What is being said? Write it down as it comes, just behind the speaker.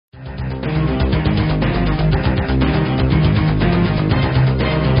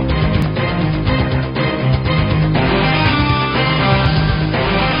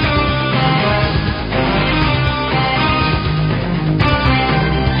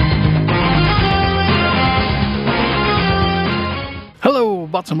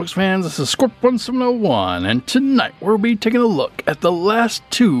What's up, Books fans? This is Scorp1701, and tonight we'll be taking a look at the last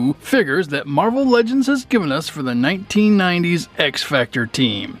two figures that Marvel Legends has given us for the 1990s X Factor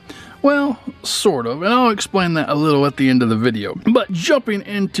team. Well, sort of, and I'll explain that a little at the end of the video. But jumping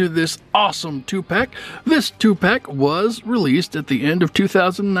into this awesome 2-pack, this 2-pack was released at the end of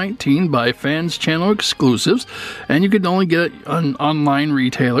 2019 by Fans Channel Exclusives, and you could only get it on online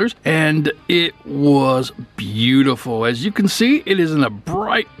retailers, and it was beautiful. As you can see, it is in a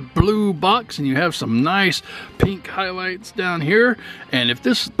bright blue box, and you have some nice pink highlights down here, and if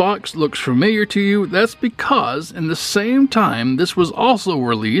this box looks familiar to you, that's because in the same time this was also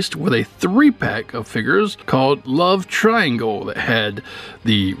released with a 3-pack of figures called Love Triangle that had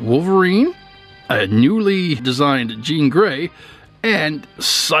the Wolverine, a newly designed Jean Grey, and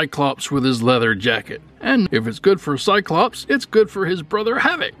Cyclops with his leather jacket. And if it's good for Cyclops, it's good for his brother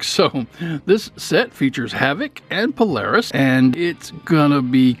Havok. So this set features Havok and Polaris, and it's gonna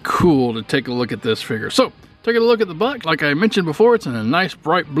be cool to take a look at this figure. So taking a look at the box, like I mentioned before, it's in a nice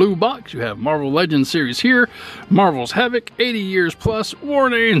bright blue box. You have Marvel Legends series here, Marvel's Havok, 80 years plus,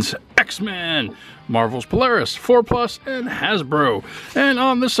 warnings, X-Men, Marvel's Polaris, 4+, and Hasbro. And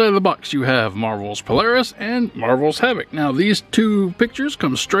on this side of the box, you have Marvel's Polaris and Marvel's Havok. Now, these two pictures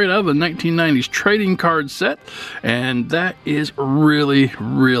come straight out of the 1990s trading card set, and that is really,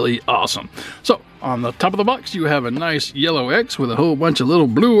 really awesome. So, on the top of the box, you have a nice yellow X with a whole bunch of little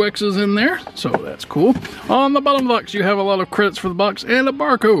blue X's in there, so that's cool. On the bottom of the box, you have a lot of credits for the box and a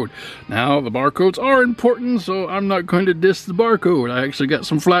barcode. Now, the barcodes are important, so I'm not going to diss the barcode. I actually got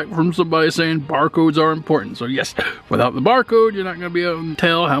some flack from somebody saying barcodes are important. So yes, without the barcode, you're not going to be able to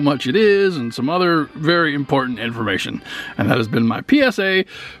tell how much it is and some other very important information. And that has been my PSA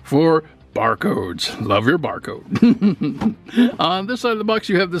for barcodes. Love your barcode. On this side of the box,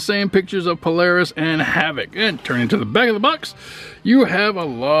 you have the same pictures of Polaris and Havok. And turning to the back of the box, you have a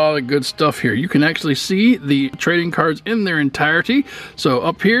lot of good stuff here. You can actually see the trading cards in their entirety. So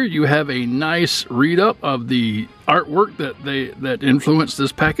up here, you have a nice read-up of the artwork that influenced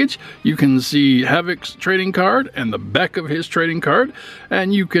this package. You can see Havok's trading card and the back of his trading card,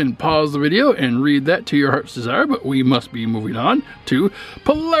 and you can pause the video and read that to your heart's desire, but we must be moving on to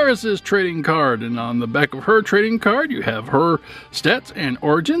Polaris's trading card. And on the back of her trading card, you have her stats and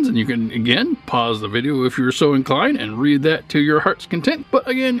origins, and you can again pause the video if you're so inclined and read that to your heart's content. But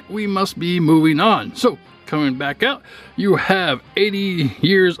again, we must be moving on. So coming back out, you have 80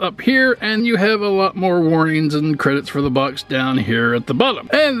 years up here, and you have a lot more warnings and credits for the box down here at the bottom.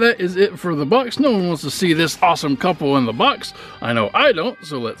 And that is it for the box. No one wants to see this awesome couple in the box. I know I don't,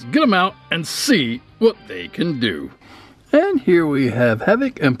 so let's get them out and see what they can do. And here we have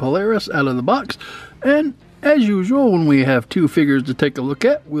Havok and Polaris out of the box, and as usual, when we have two figures to take a look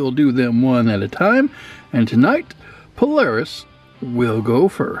at, we'll do them one at a time, and tonight, Polaris will go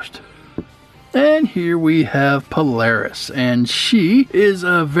first. And here we have Polaris, and she is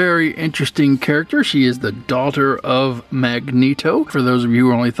a very interesting character. She is the daughter of Magneto. For those of you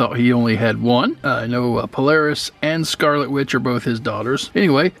who only thought he only had one, I know Polaris and Scarlet Witch are both his daughters.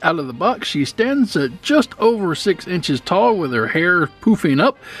 Anyway, out of the box, she stands at just over 6 inches tall with her hair poofing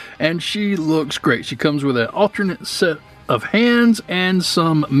up, and she looks great. She comes with an alternate set of hands and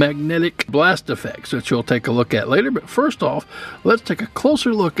some magnetic blast effects, which we'll take a look at later. But first off, let's take a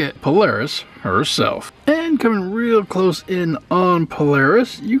closer look at Polaris herself. And coming real close in on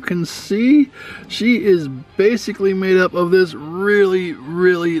Polaris, you can see she is basically made up of this really,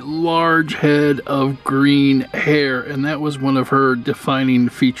 really large head of green hair, and that was one of her defining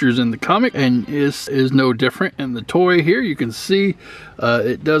features in the comic, and is no different in the toy here. You can see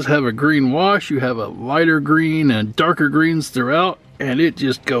it does have a green wash. You have a lighter green and darker greens throughout, and it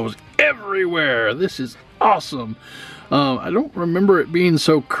just goes everywhere. This is awesome. I don't remember it being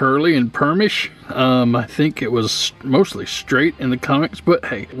so curly and permish. I think it was mostly straight in the comics, but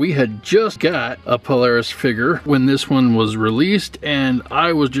hey, we had just got a Polaris figure when this one was released, and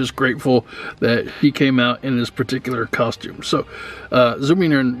I was just grateful that he came out in this particular costume. So,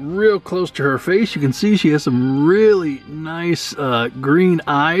 zooming in real close to her face, you can see she has some really nice green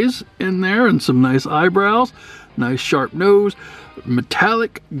eyes in there and some nice eyebrows, nice sharp nose,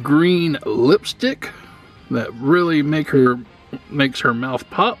 metallic green lipstick that really makes her mouth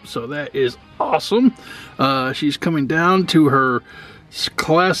pop, so that is awesome. She's coming down to her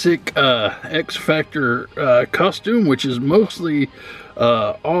classic X Factor costume, which is mostly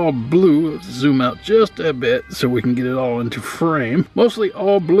all blue. Let's zoom out just a bit so we can get it all into frame. Mostly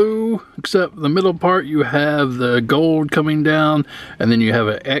all blue, except the middle part you have the gold coming down, and then you have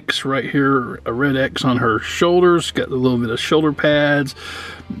an X right here, a red X on her shoulders. Got a little bit of shoulder pads,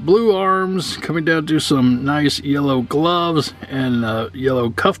 blue arms coming down to some nice yellow gloves and a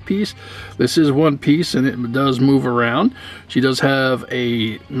yellow cuff piece. This is one piece and it does move around. She does have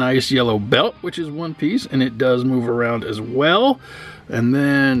a nice yellow belt, which is one piece, and it does move around as well. And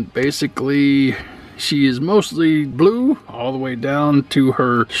then basically she is mostly blue all the way down to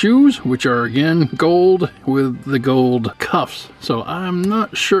her shoes, which are again gold with the gold cuffs. So I'm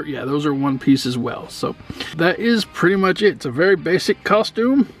not sure. Yeah, those are one piece as well. So that is pretty much it. It's a very basic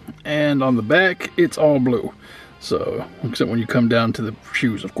costume, and on the back it's all blue. So except when you come down to the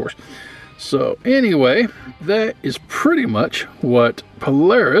shoes, of course. So anyway, that is pretty much what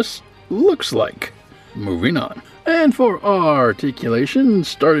Polaris looks like. Moving on. And for articulation,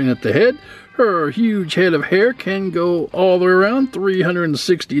 starting at the head, her huge head of hair can go all the way around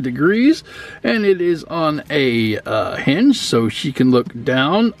 360 degrees, and it is on a hinge, so she can look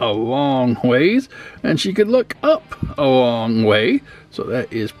down a long ways, and she can look up a long way. So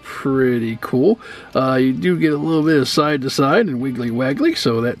that is pretty cool. You do get a little bit of side to side and wiggly waggly,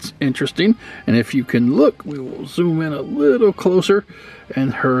 so that's interesting. And if you can look, we will zoom in a little closer,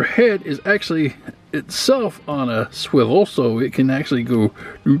 and her head is actually itself on a swivel, so it can actually go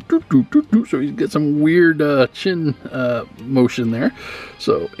doo, doo, doo, doo, doo. So you get some weird chin motion there.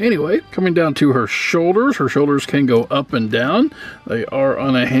 So anyway, coming down to her shoulders can go up and down. They are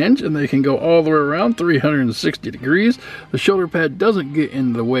on a hinge and they can go all the way around 360 degrees. The shoulder pad doesn't get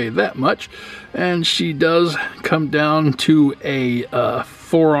in the way that much, and she does come down to a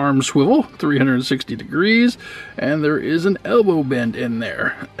forearm swivel 360 degrees, and there is an elbow bend in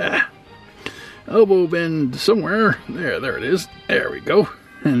there. Elbow bend somewhere. There it is. There we go.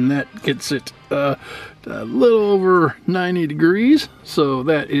 And that gets it a little over 90 degrees. So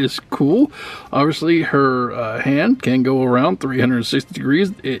that is cool. Obviously, her hand can go around 360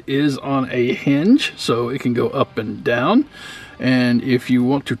 degrees. It is on a hinge, so it can go up and down. And if you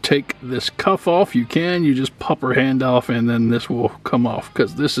want to take this cuff off, you can. You just pop her hand off, and then this will come off,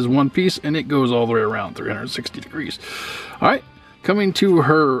 because this is one piece and it goes all the way around 360 degrees. All right, coming to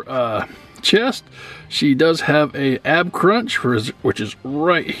her chest, she does have a ab crunch, which is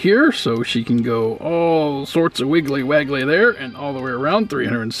right here, so she can go all sorts of wiggly waggly there and all the way around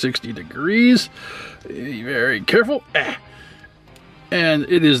 360 degrees. Be very careful. And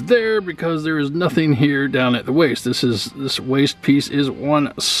it is there because there is nothing here down at the waist. This waist piece is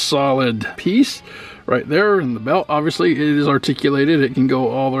one solid piece right there. In the belt, obviously, it is articulated. It can go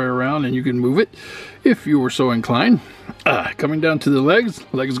all the way around, and you can move it if you were so inclined. Coming down to the legs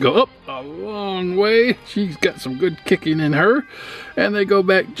go up a long way. She's got some good kicking in her, and they go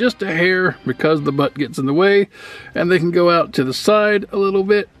back just a hair because the butt gets in the way, and they can go out to the side a little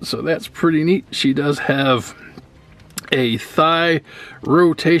bit, so that's pretty neat. She does have a thigh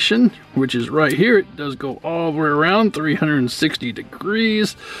rotation, which is right here. It does go all the way around 360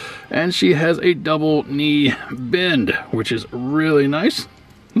 degrees, and she has a double knee bend, which is really nice.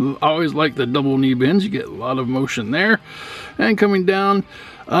 I always like the double knee bends. You get a lot of motion there. And coming down,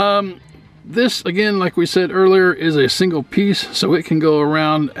 this again, like we said earlier, is a single piece, so it can go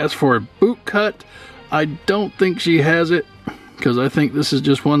around. As for a boot cut, I don't think she has it, because I think this is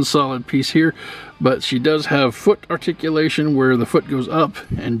just one solid piece here. But she does have foot articulation where the foot goes up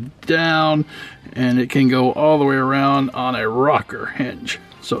and down, and it can go all the way around on a rocker hinge.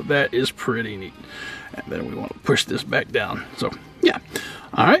 So that is pretty neat. And then we want to push this back down. So yeah.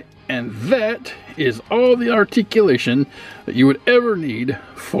 All right. And that is all the articulation that you would ever need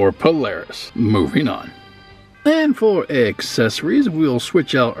for Polaris. Moving on. And for accessories, we'll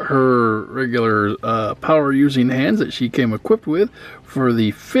switch out her regular power using hands that she came equipped with for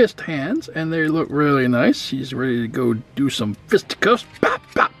the fist hands, and they look really nice. She's ready to go do some fisticuffs. Pop,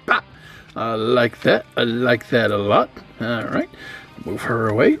 pop, pop. I like that. I like that a lot. All right. Move her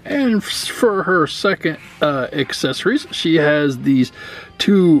away. And for her second accessories, she has these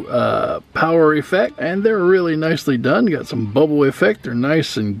two power effect, and they're really nicely done. Got some bubble effect. They're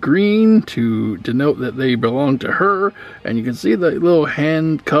nice and green to denote that they belong to her. And you can see the little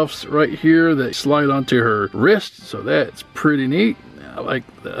handcuffs right here that slide onto her wrist, so that's pretty neat. I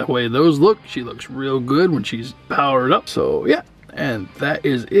like the way those look. She looks real good when she's powered up. So yeah, and that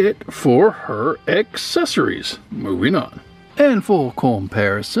is it for her accessories. Moving on. And full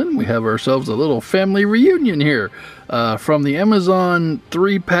comparison, we have ourselves a little family reunion here. From the Amazon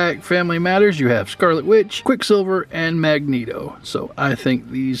 3-pack Family Matters, you have Scarlet Witch, Quicksilver, and Magneto. So I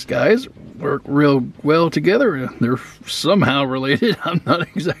think these guys work real well together. They're somehow related. I'm not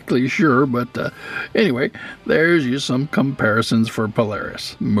exactly sure, but anyway, there's just some comparisons for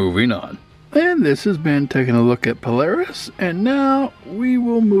Polaris. Moving on. And this has been taking a look at Polaris, and now we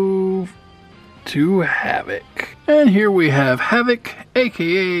will move to Havok. And here we have Havok,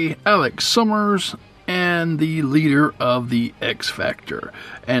 aka Alex Summers, and the leader of the X Factor.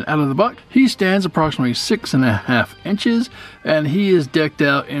 And out of the box, he stands approximately 6.5 inches, and he is decked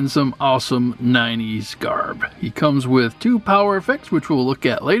out in some awesome 90s garb. He comes with 2 power effects, which we'll look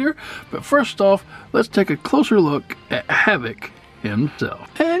at later, but first off, let's take a closer look at Havok himself.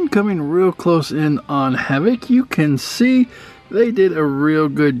 And coming real close in on Havok, you can see they did a real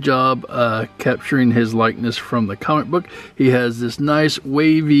good job capturing his likeness from the comic book. He has this nice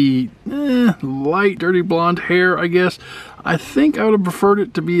wavy, light dirty blonde hair, I guess. I think I would have preferred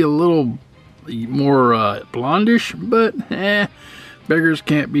it to be a little more blondish, but beggars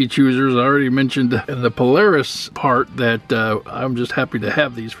can't be choosers. I already mentioned in the Polaris part that I'm just happy to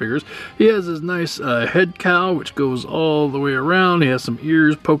have these figures. He has this nice head cowl which goes all the way around. He has some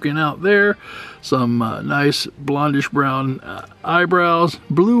ears poking out there, some nice blondish brown eyebrows,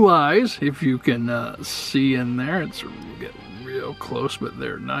 blue eyes, if you can see in there. It's get real close, but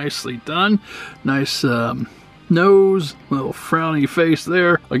they're nicely done. Nice nose, little frowny face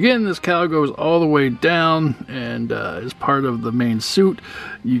there. Again, this cowl goes all the way down and is part of the main suit.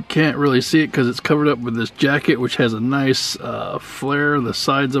 You can't really see it because it's covered up with this jacket, which has a nice flare. The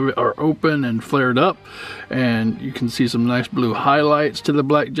sides of it are open and flared up, and you can see some nice blue highlights to the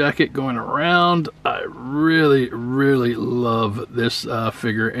black jacket going around. I really love this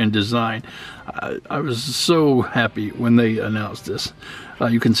figure and design. I was so happy when they announced this.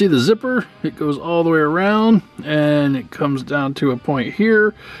 You can see the zipper. It goes all the way around and it comes down to a point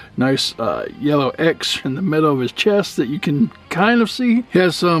here. Nice yellow X in the middle of his chest that you can kind of see. He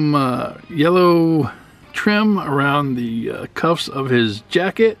has some yellow trim around the cuffs of his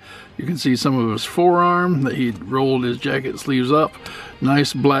jacket. You can see some of his forearm that he rolled his jacket sleeves up.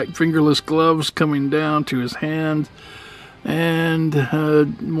 Nice black fingerless gloves coming down to his hand.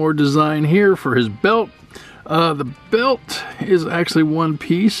 And more design here for his belt. The belt is actually one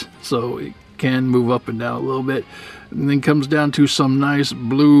piece, so it can move up and down a little bit. And then comes down to some nice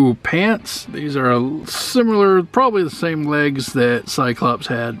blue pants. These are similar, probably the same legs that Cyclops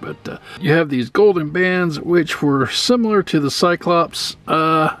had, but you have these golden bands, which were similar to the Cyclops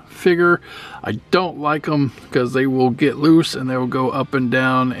figure. I don't like them because they will get loose and they will go up and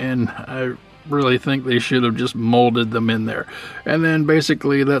down, and I really think they should have just molded them in there. And then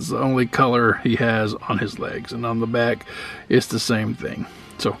basically that's the only color he has on his legs, and on the back it's the same thing.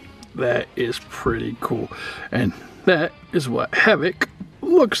 So that is pretty cool, and that is what Havok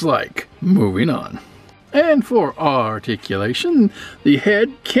looks like. Moving on. And for articulation, the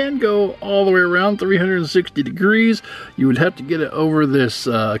head can go all the way around 360 degrees. You would have to get it over this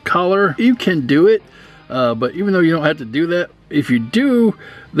collar. You can do it, but even though you don't have to do that, if you do,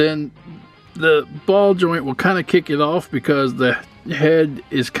 then the ball joint will kind of kick it off because the head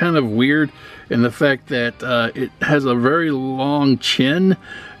is kind of weird in the fact that it has a very long chin,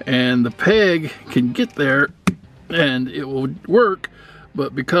 and the peg can get there and it will work,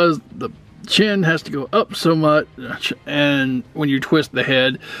 but because the chin has to go up so much, and when you twist the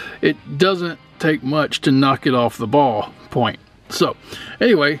head, it doesn't take much to knock it off the ball point. So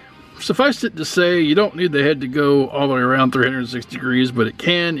anyway, suffice it to say, you don't need the head to go all the way around 360 degrees, but it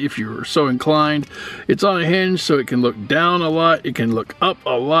can if you're so inclined. It's on a hinge, so it can look down a lot, it can look up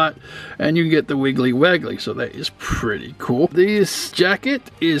a lot, and you get the wiggly waggly, so that is pretty cool. This jacket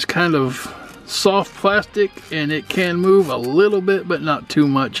is kind of soft plastic, and it can move a little bit, but not too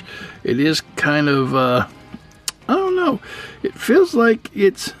much. It is kind of, I don't know, it feels like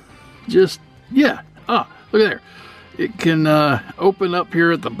it's just, yeah, look there. It can open up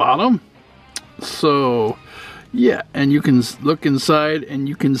here at the bottom, so yeah, and you can look inside and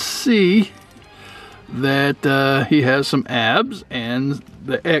you can see that he has some abs and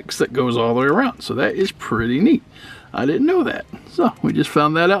the X that goes all the way around, so that is pretty neat. I didn't know that, so we just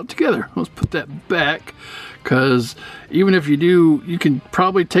found that out together. Let's put that back, because even if you do, you can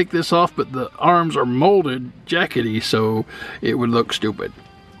probably take this off, but the arms are molded jackety, so it would look stupid.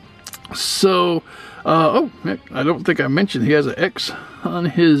 So oh, I don't think I mentioned he has an X on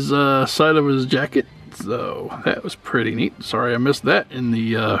his side of his jacket. So that was pretty neat. Sorry I missed that in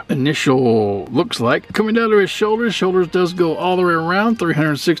the initial looks like. Coming down to his shoulders, does go all the way around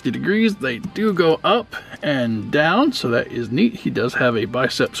 360 degrees. They do go up and down, so that is neat. He does have a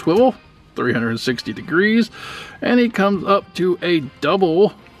bicep swivel, 360 degrees, and he comes up to a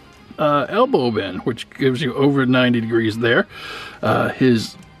double elbow bend, which gives you over 90 degrees there.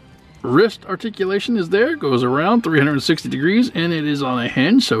 His wrist articulation is there, goes around 360 degrees, and it is on a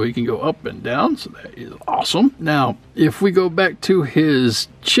hinge, so he can go up and down, so that is awesome. Now, if we go back to his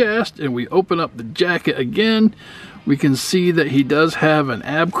chest and we open up the jacket again, we can see that he does have an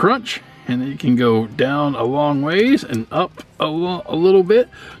ab crunch, and he can go down a long ways and up a little bit.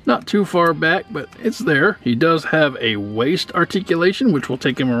 Not too far back, but it's there. He does have a waist articulation, which will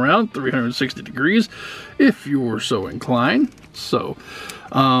take him around 360 degrees if you were so inclined. So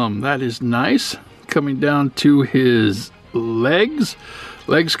that is nice. Coming down to his legs.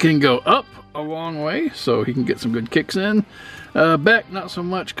 Legs can go up a long way, so he can get some good kicks in. Back, not so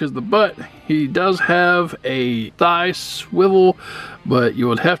much, because the butt, he does have a thigh swivel, but you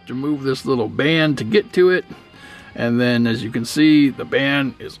would have to move this little band to get to it. And then, as you can see, the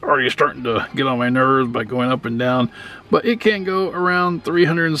band is already starting to get on my nerves by going up and down, but it can go around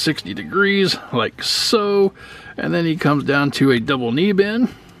 360 degrees, like so. And then he comes down to a double knee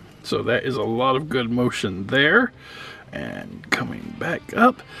bend, so that is a lot of good motion there. And coming back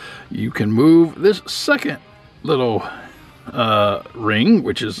up, you can move this second little ring,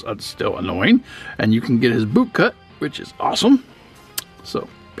 which is still annoying, and you can get his boot cut, which is awesome. So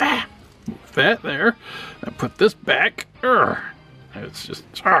move that there, and put this back. It's just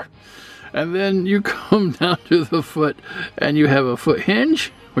and then you come down to the foot, and you have a foot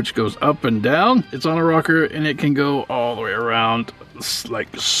hinge, which goes up and down. It's on a rocker, and it can go all the way around like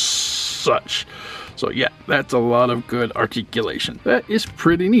such. So yeah, that's a lot of good articulation. That is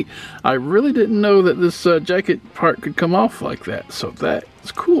pretty neat. I really didn't know that this jacket part could come off like that. So that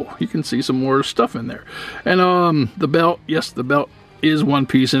is cool. You can see some more stuff in there. And the belt, yes, the belt is one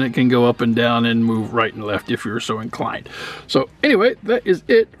piece, and it can go up and down and move right and left if you're so inclined. So anyway, that is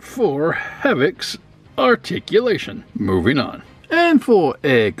it for Havok's articulation. Moving on. And for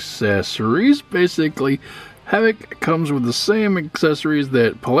accessories, basically, Havok comes with the same accessories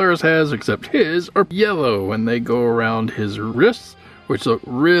that Polaris has, except his are yellow, and they go around his wrists, which look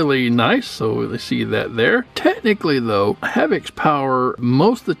really nice, so they see that there. Technically, though, Havok's power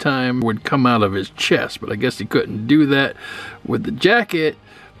most of the time would come out of his chest, but I guess he couldn't do that with the jacket.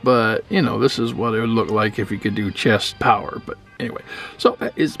 But, you know, this is what it would look like if he could do chest power. But anyway, so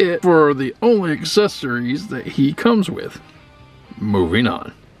that is it for the only accessories that he comes with. Moving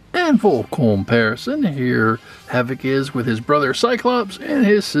on. And for comparison, here Havok is with his brother Cyclops and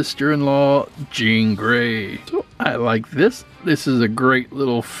his sister-in-law Jean Grey. So I like this. This is a great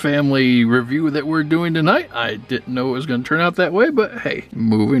little family review that we're doing tonight. I didn't know it was going to turn out that way, but hey,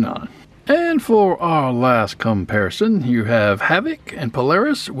 moving on. And for our last comparison, you have Havok and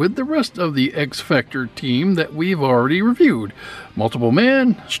Polaris with the rest of the X Factor team that we've already reviewed. Multiple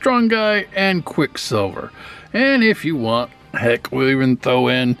Man, Strong Guy, and Quicksilver. And if you want, heck, we'll even throw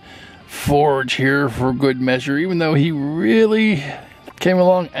in Forge here for good measure, even though he really came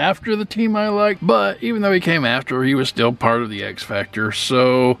along after the team I like. But even though he came after, he was still part of the X Factor.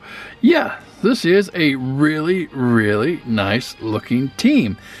 So yeah, this is a really, really nice looking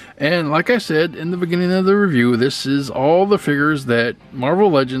team. And like I said in the beginning of the review, this is all the figures that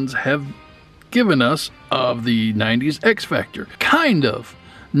Marvel Legends have given us of the 90s X Factor. Kind of.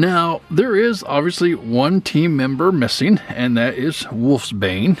 Now, there is obviously one team member missing, and that is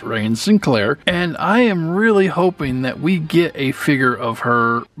Wolfsbane, Ryan Sinclair, and I am really hoping that we get a figure of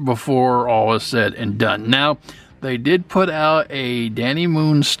her before all is said and done. Now, they did put out a Danny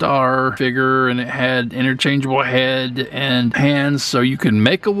Moonstar figure, and it had interchangeable head and hands, so you can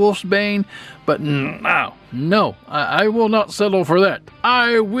make a Wolfsbane, but no, I will not settle for that.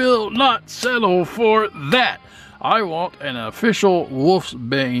 I will not settle for that. I want an official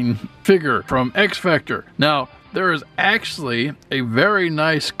Wolfsbane figure from X Factor. Now, there is actually a very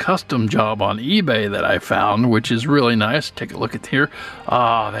nice custom job on eBay that I found, which is really nice. Take a look at here.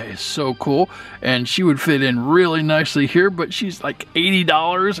 That is so cool. And she would fit in really nicely here, but she's like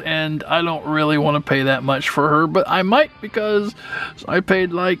 $80, and I don't really want to pay that much for her, but I might, because I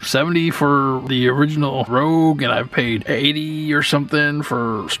paid like $70 for the original Rogue, and I've paid $80 or something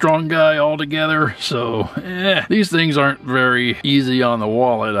for Strong Guy altogether. So, these things aren't very easy on the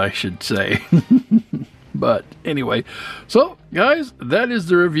wallet, I should say. But anyway, so guys, that is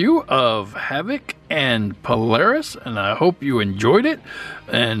the review of Havok and Polaris, and I hope you enjoyed it.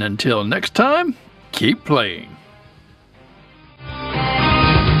 And until next time, keep playing.